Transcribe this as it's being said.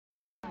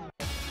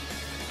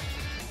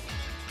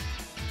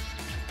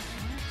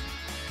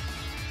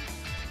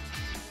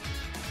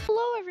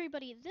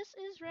everybody, this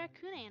is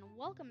Racooneh and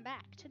welcome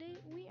back. Today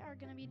we are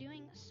going to be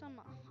doing some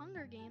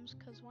Hunger Games,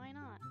 cause why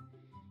not,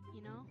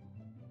 you know?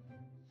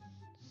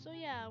 So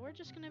yeah, we're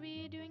just going to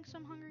be doing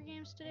some Hunger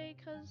Games today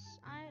cause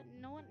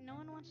no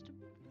one wants to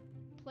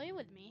play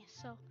with me.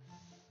 So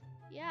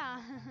yeah.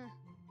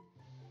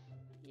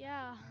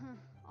 Yeah,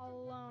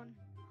 all alone.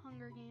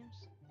 Hunger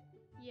Games.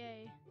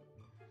 Yay.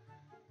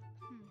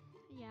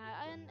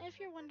 Yeah, and if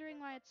you're wondering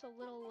why it's a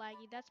little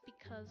laggy, that's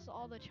because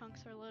all the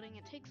chunks are loading.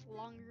 It takes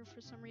longer for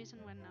some reason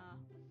when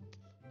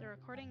the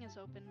recording is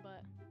open,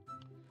 but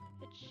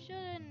it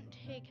shouldn't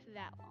take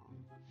that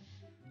long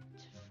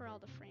for all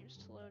the frames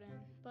to load in.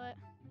 But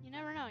you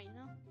never know, you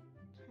know?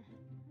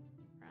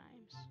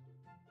 Rhymes.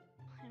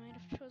 I might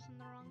have chosen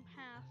the wrong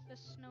path.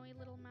 This snowy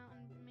little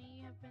mountain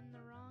may have been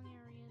the wrong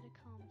area to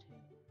come to.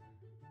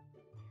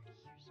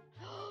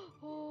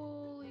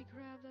 Holy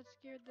crap, that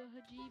scared the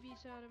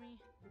hejeebies out of me.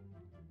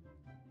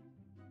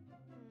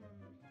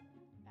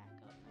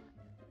 Back up, Matt.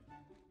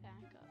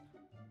 Back up.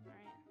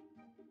 Alright.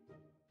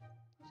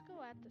 Let's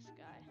go at this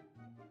guy.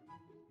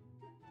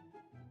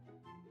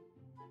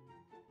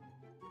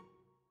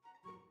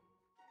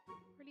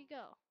 Where'd he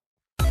go?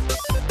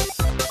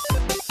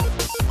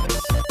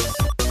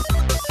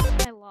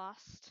 I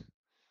lost.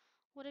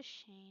 What a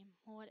shame.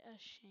 What a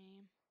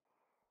shame.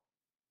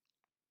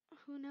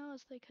 Who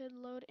knows? They could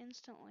load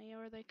instantly,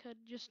 or they could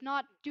just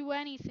not do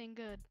anything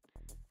good.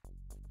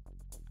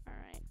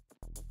 Alright.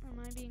 Am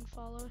I being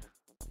followed?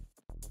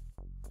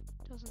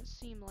 Doesn't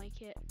seem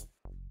like it.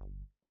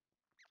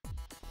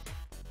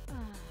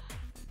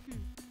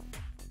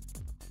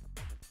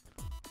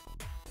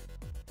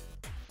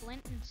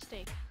 Flint and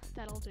stick.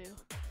 That'll do.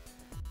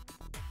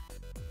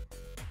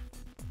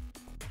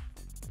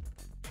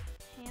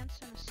 Pants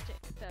and a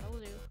stick. That'll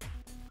do.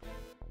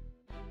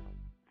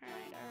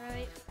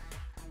 Alright.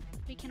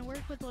 We can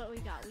work with what we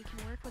got.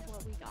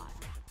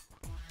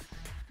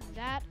 And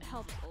that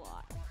helps a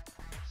lot.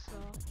 So,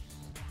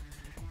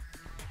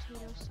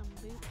 potatoes, some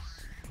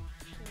boots.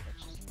 Actually,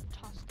 let's just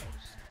toss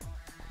those.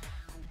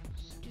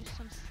 Just do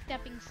some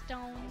stepping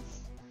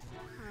stones.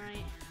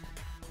 Alright.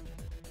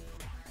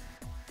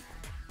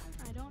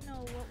 I don't know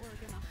what we're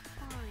gonna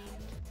find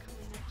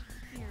coming up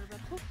here, but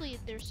hopefully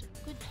there's some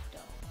good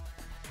stuff.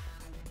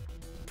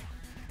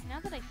 Now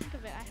that I think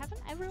of it, I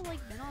haven't ever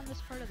been on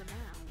this part of the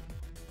map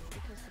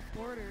because the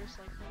border is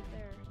right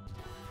there.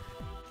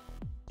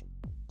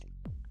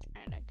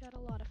 Alright, I got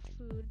a lot of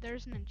food.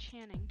 There's an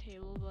enchanting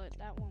table, but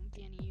that won't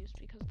be any use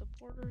because the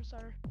borders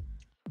are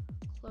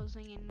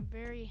closing in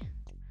very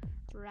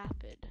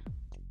rapid.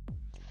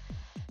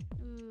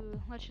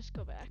 Ooh, let's just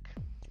go back.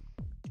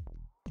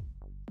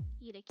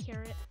 Eat a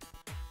carrot.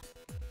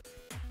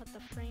 Let the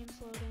frames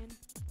load in.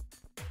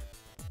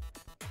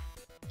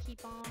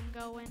 Keep on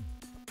going.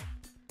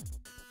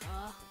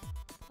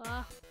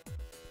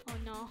 Oh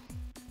no.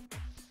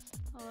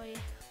 Oh yeah.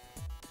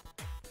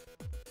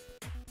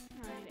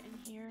 Alright, in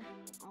here.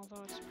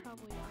 Although it's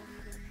probably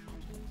already been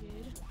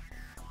looted.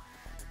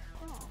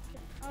 Oh,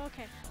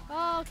 okay.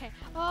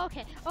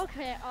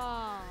 Okay.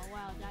 Oh,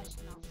 wow, that's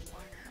not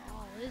fun at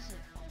all, is it?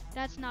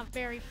 That's not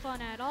very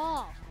fun at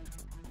all.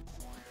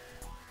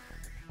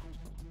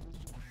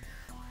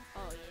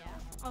 Oh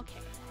yeah.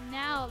 Okay.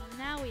 Now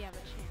we have a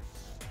chance.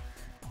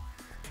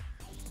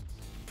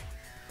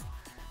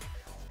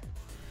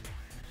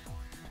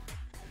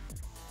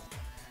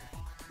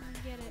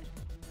 Get it.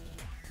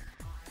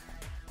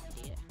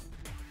 Idiot.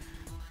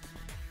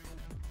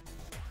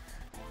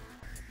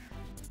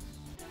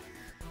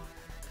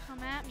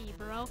 Come at me,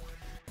 bro.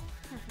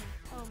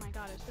 Oh my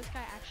god, is this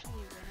guy actually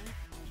winning?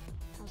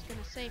 I was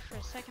gonna say for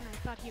a second I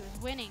thought he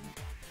was winning.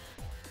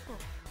 Oh,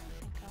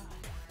 thank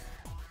god.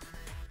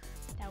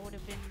 That would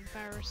have been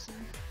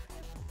embarrassing.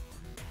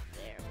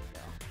 There we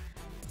go.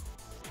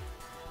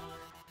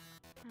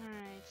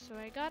 Alright, so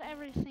I got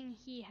everything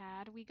he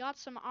had. We got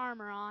some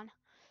armor on.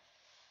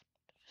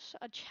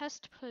 A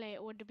chest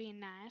plate would be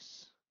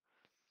nice.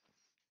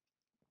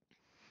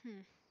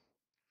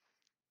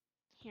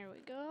 Here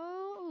we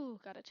go. Ooh,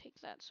 gotta take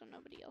that so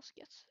nobody else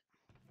gets it.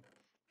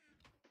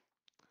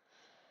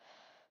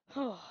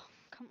 Oh,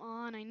 come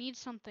on, I need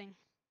something.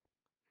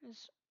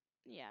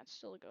 Yeah, it's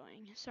still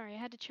going. Sorry, I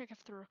had to check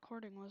if the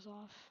recording was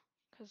off.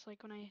 Because,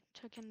 when I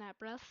took in that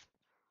breath,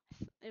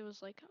 it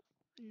was,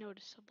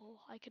 noticeable.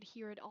 I could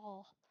hear it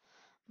all.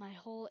 My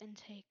whole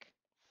intake.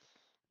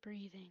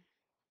 Breathing.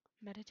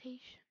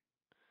 Meditation.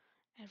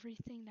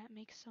 Everything that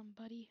makes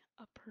somebody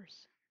a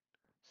person.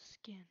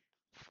 Skin.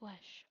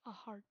 Flesh. A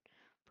heart.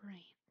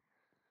 Brain.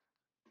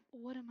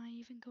 What am I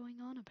even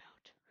going on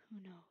about? Who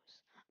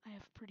knows? I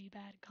have pretty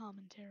bad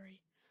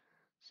commentary,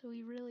 so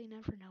we really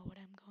never know what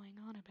I'm going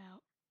on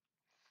about.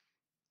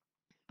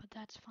 But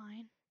that's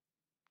fine.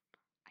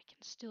 I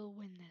can still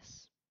win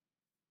this.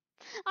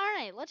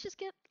 Alright, let's just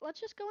go in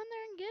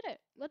there and get it.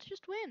 Let's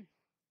just win.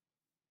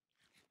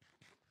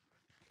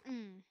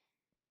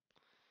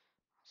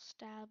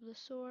 Stab the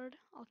sword.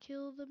 I'll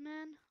kill the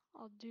men.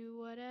 I'll do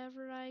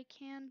whatever I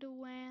can to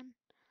win.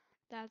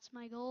 That's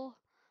my goal.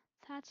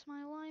 That's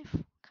my life.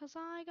 'Cause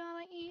I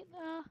gotta eat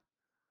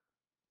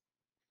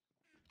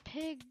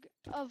pig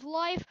of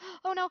life.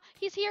 Oh no,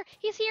 he's here,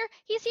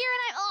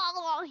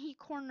 and he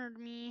cornered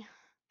me.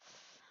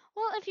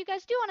 Well, if you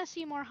guys do want to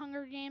see more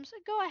Hunger Games,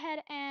 go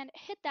ahead and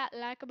hit that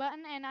like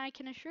button, and I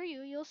can assure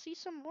you, you'll see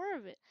some more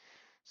of it.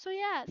 So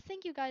yeah,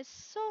 thank you guys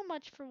so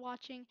much for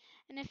watching,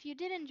 and if you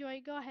did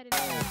enjoy, go ahead and I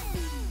kind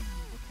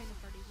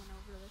of already went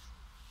over this.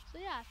 So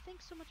yeah,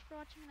 thanks so much for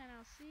watching, and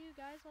I'll see you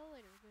guys all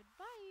later.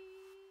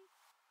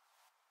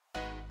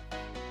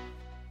 Goodbye!